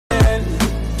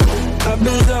I've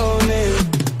been zoning,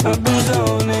 I've been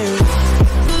zoning.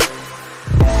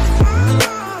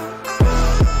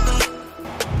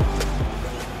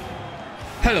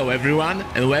 Hello everyone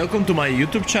and welcome to my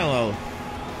YouTube channel.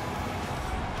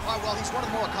 Alright, well, he's one of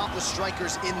the more accomplished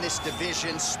strikers in this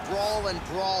division. Sprawl and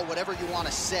brawl, whatever you want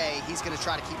to say, he's going to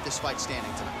try to keep this fight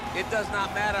standing tonight. It does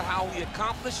not matter how he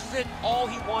accomplishes it. All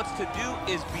he wants to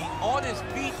do is be on his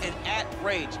feet and at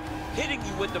range, hitting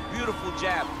you with the beautiful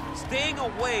jab, staying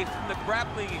away from the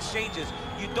grappling exchanges.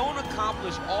 You don't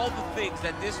accomplish all the things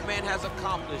that this man has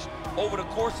accomplished over the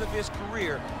course of his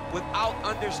career without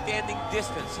understanding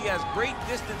distance. He has great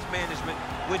distance management,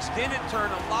 which then in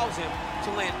turn allows him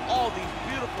to land all these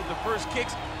beautiful diverse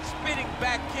kicks, spinning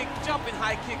back kick, jumping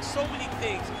high kick, so many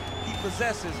things he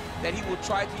possesses that he will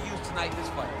try to use tonight in this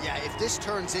fight. Yeah, if this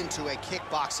turns into a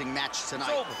kickboxing match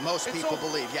tonight, most people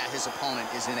believe, yeah, his opponent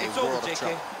is in a world of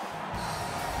trouble.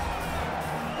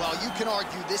 Well, you can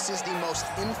argue this is the most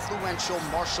influential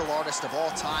martial artist of all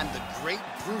time, the great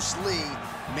Bruce Lee,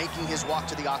 making his walk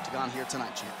to the octagon here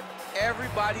tonight, champ.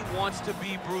 Everybody wants to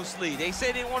be Bruce Lee. They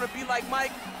say they want to be like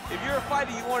Mike. If you're a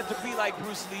fighter, you want it to be like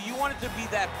Bruce Lee. You want it to be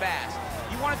that fast.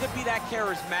 You want it to be that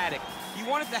charismatic. You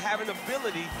want it to have an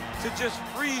ability to just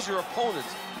freeze your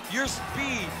opponents. Your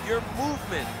speed, your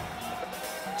movement,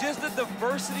 just the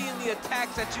diversity in the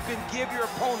attacks that you can give your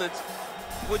opponents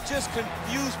would just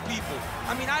confuse people.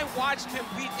 I mean, I watched him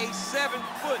beat a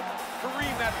 7-foot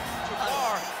Kareem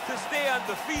Abdul-Jabbar to stay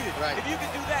undefeated. Right. If you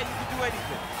can do that, you can do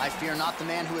anything. I fear not the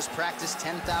man who has practiced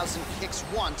 10,000 kicks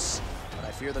once, but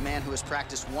I fear the man who has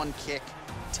practiced one kick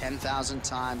 10,000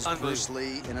 times. Bruce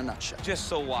Lee in a nutshell. Just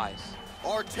so wise.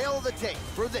 Our tail of the tape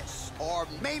for this, our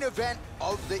main event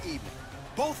of the evening.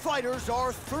 Both fighters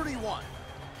are 31,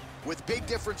 with big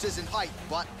differences in height,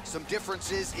 but some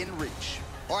differences in reach.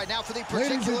 All right, now for the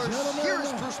particulars,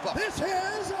 here's Bruce Buffer. This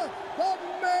is the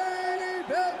main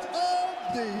event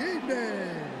of the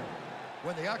evening.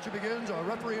 When the action begins, our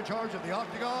referee in charge of the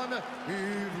octagon,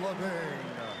 Yves Levine.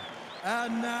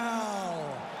 And now,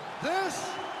 this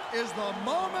is the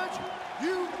moment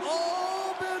you've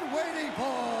all been waiting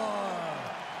for.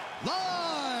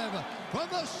 Live from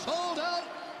the sold-out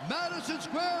Madison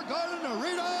Square Garden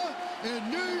Arena in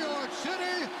New York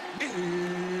City,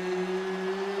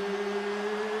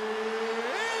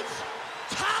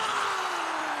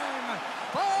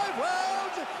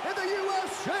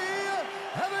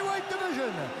 heavyweight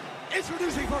division.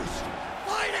 Introducing first,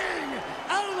 fighting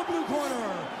out of the blue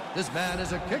corner. This man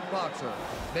is a kickboxer,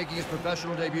 making his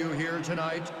professional debut here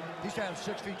tonight. He stands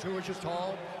 6 feet 2 inches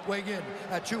tall, weighing in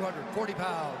at 240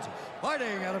 pounds.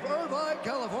 Fighting out of Irvine,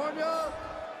 California,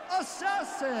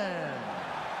 Assassin.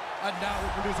 And now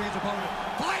introducing his opponent,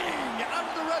 fighting out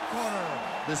of the red corner.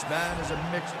 This man is a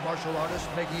mixed martial artist,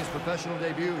 making his professional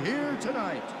debut here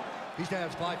tonight. He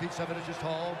stands 5 feet 7 inches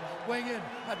tall, weighing in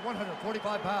at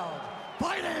 145 pounds.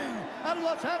 Fighting out of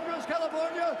Los Angeles,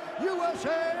 California,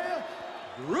 USA,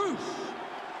 Bruce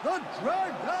the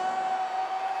Dragon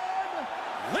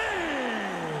Lee.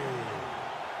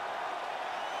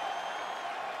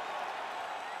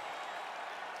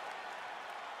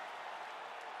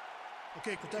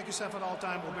 Okay, protect yourself at all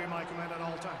time, obey my command at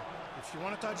all time. If you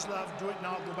want to touch left, do it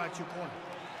now, go back to your corner.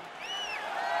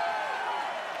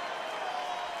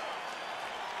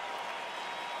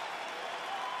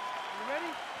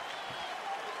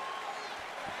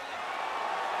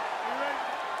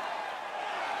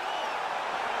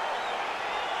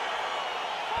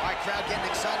 All right, crowd getting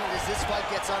excited as this fight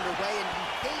gets underway, and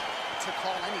you hate to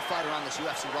call any fighter on this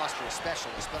UFC roster a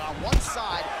specialist, but on one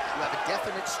side, you have a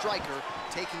definite striker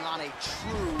taking on a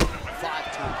true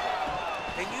 5-tool.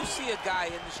 And you see a guy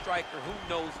in the striker who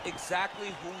knows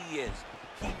exactly who he is.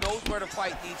 He knows where the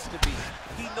fight needs to be.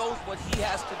 He knows what he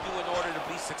has to do in order to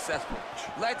be successful.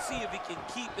 Let's see if he can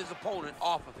keep his opponent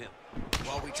off of him.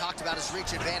 Well, we talked about his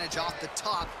reach advantage off the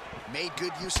top. Made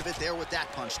good use of it there with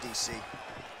that punch, DC.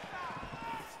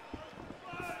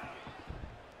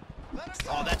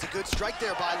 Oh, that's a good strike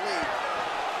there by Lee.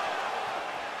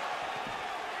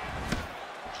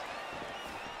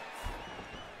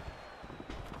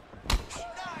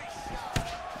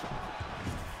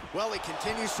 Well, he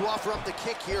continues to offer up the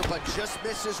kick here, but just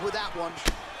misses with that one.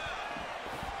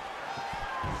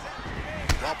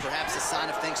 Well, perhaps a sign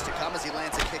of things to come as he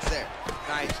lands a kick there.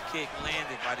 Nice kick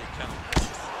landed by this gentleman.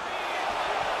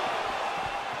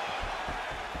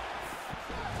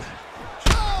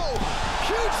 Oh!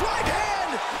 Huge right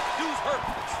hand! Dude's hurt.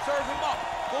 Serve him up.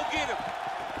 Go get him.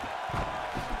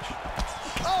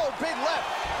 Oh, big left.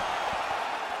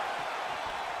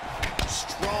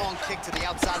 Strong kick kick to the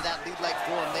outside of that lead leg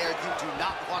for him there. You do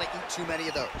not want to eat too many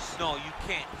of those. No, you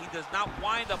can't. He does not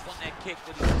wind up on that kick,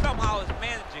 but he somehow is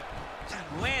managing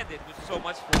to land it with so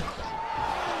much force.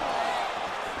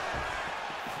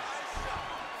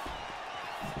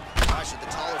 All right, so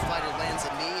the taller fighter lands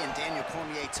at me, and Daniel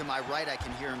Cormier to my right, I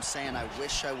can hear him saying, I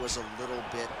wish I was a little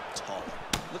bit taller.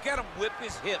 Look at him whip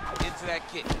his hip into that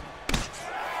kick.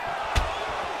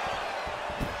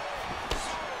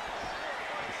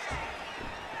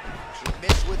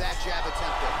 Missed with that jab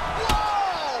attempted.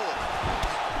 Whoa!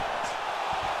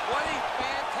 What a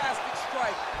fantastic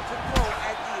strike to throw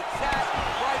at the exact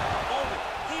right moment.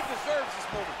 He deserves this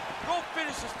moment. Go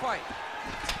finish this fight.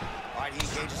 All right, he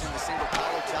engages in the single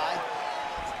collar tie.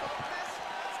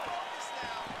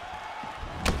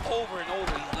 Over and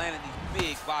over, he's landing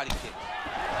these big body kicks.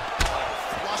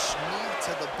 Flush knee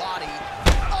to the body.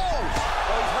 Oh!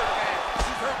 Oh, he's hurt bad.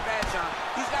 He's hurt bad, John.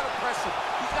 He's got to press him.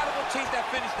 He's got to go chase that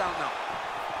finish down now.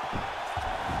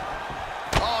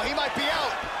 Oh, he might be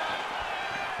out.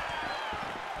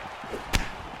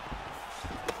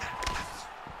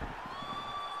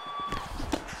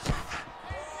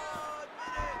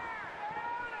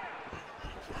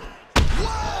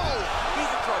 Whoa!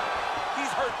 He's in trouble.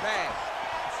 He's hurt bad.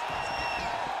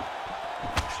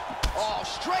 Oh,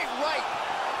 straight right.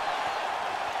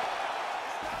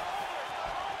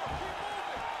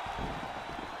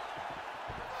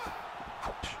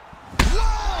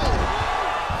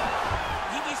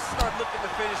 Looking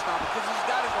to finish now because he's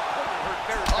got his opponent hurt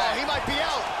very bad. Oh, he might be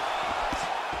out.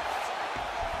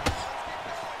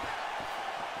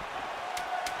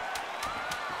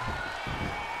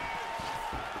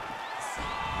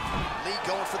 Lee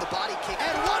going for the body kick.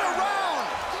 And what a round!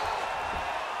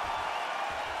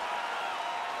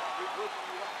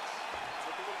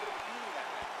 Take a little bit of a beating that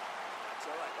night. That's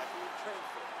all right. That's what we trained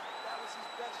for. That was his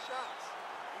best shots.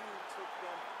 You took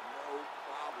them no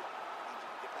problem. I need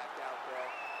you to get back out there.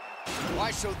 All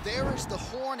right, so there is the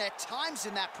horn. At times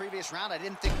in that previous round, I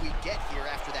didn't think we'd get here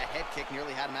after that head kick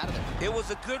nearly had him out of there. It was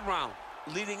a good round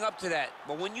leading up to that.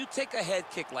 But when you take a head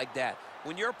kick like that,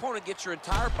 when your opponent gets your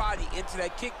entire body into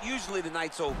that kick, usually the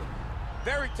night's over.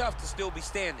 Very tough to still be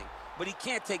standing, but he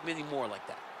can't take many more like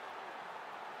that.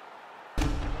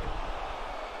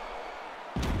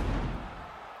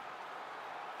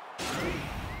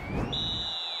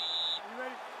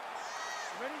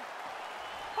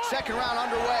 Second round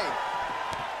underway.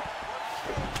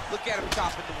 Look at him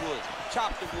chopping the wood.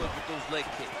 Chop the wood with those leg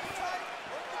kicks.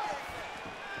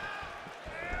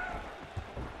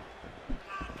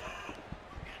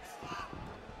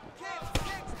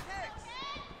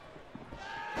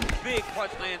 Big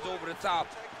punch lands over the top.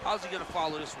 How's he gonna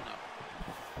follow this one up?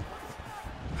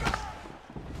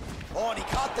 Oh, and he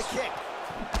caught the kick.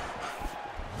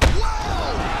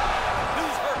 Whoa!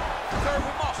 Dude's hurt. Serve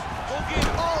him up. Go get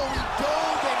him. Oh, he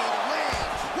dove and he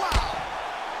lands. Wow!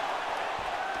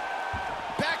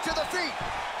 Back to the feet.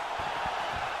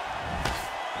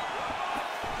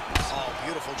 Oh,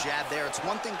 beautiful jab there. It's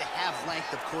one thing to have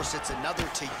length. Of course, it's another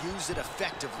to use it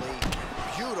effectively.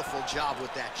 Beautiful job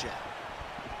with that jab.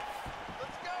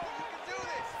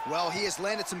 Well, he has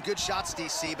landed some good shots,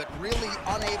 DC, but really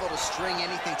unable to string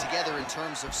anything together in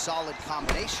terms of solid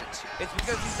combinations. It's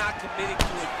because he's not committing to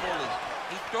it fully.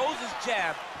 He throws his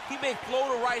jab. He may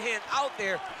float a right hand out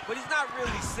there, but he's not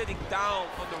really sitting down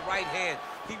on the right hand.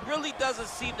 He really doesn't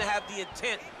seem to have the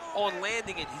intent on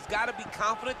landing it. He's got to be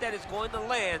confident that it's going to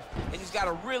land, and he's got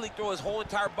to really throw his whole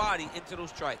entire body into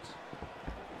those strikes.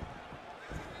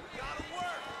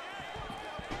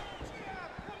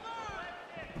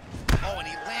 Oh, and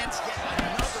he lands yet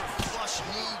another flush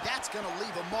knee. That's going to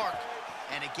leave a mark.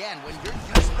 And again, when you're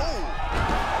using... Oh!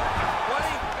 What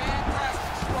a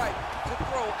fantastic strike to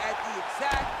throw at the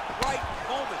exact right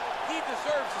moment. He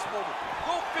deserves this moment.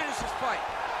 Go finish this fight.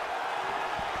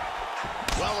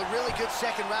 Well, a really good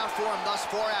second round for him thus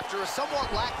far. After a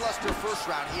somewhat lackluster first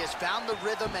round, he has found the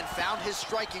rhythm and found his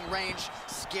striking range.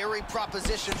 Scary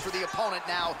proposition for the opponent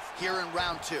now here in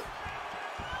round two.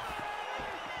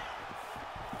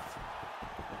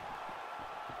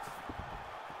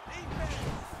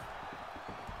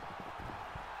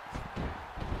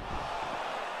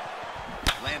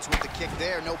 Lands with the kick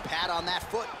there. No pad on that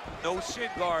foot. No shin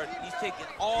guard. He's taking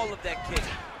all of that kick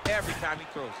every time he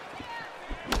throws it.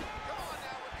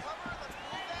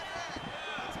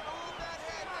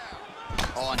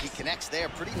 Oh, and he connects there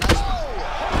pretty nice. Oh!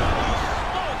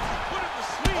 Put him to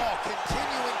sleep. Oh,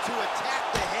 continuing to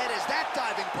attack the head as that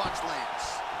diving punch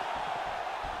lands.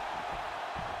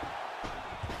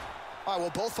 All right,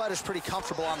 well, both fighters pretty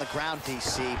comfortable on the ground,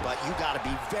 DC, but you got to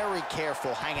be very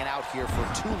careful hanging out here for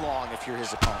too long if you're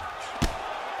his opponent.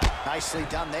 Nicely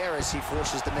done there as he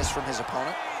forces the miss from his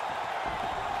opponent.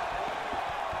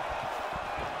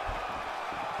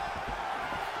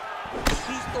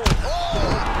 He's throwing. Oh!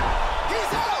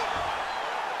 He's out!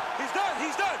 He's done.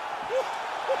 He's done.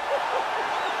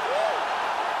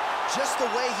 Just the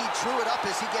way he drew it up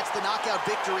as he gets the knockout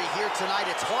victory here tonight.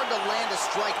 It's hard to land a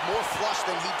strike more flush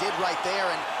than he did right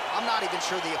there, and I'm not even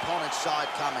sure the opponent saw it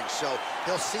coming. So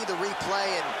he'll see the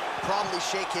replay and probably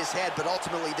shake his head, but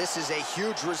ultimately this is a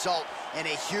huge result and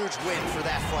a huge win for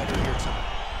that fighter here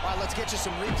tonight. All right, let's get you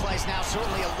some replays now.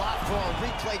 Certainly a lot for our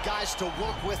replay guys to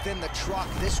work with in the truck.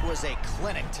 This was a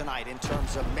clinic tonight in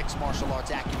terms of mixed martial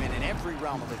arts acumen in every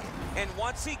realm of the game. And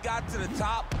once he got to the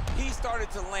top, he started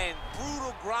to land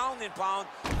brutal ground and pound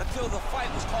until the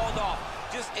fight was called off.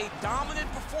 Just a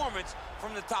dominant performance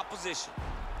from the top position.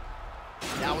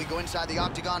 Now we go inside the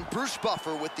octagon. Bruce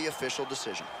Buffer with the official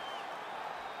decision.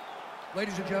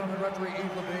 Ladies and gentlemen, referee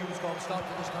Yves Levine has called a stop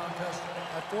to this contest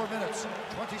at 4 minutes,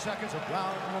 20 seconds of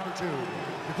round number 2.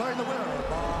 Declaring the winner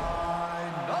by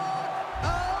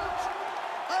knockout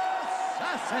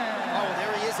assassin. Oh, well,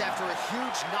 there he is after a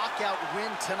huge knockout win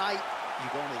tonight.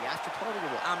 You going to the after party or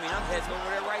what? I mean, I'm heading over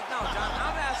there right now, John.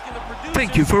 I'm asking the producer.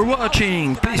 Thank you for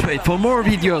watching. Please wait for more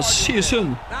videos. See you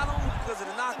soon. Not only because of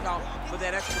the knockout, but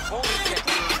that extra bonus check.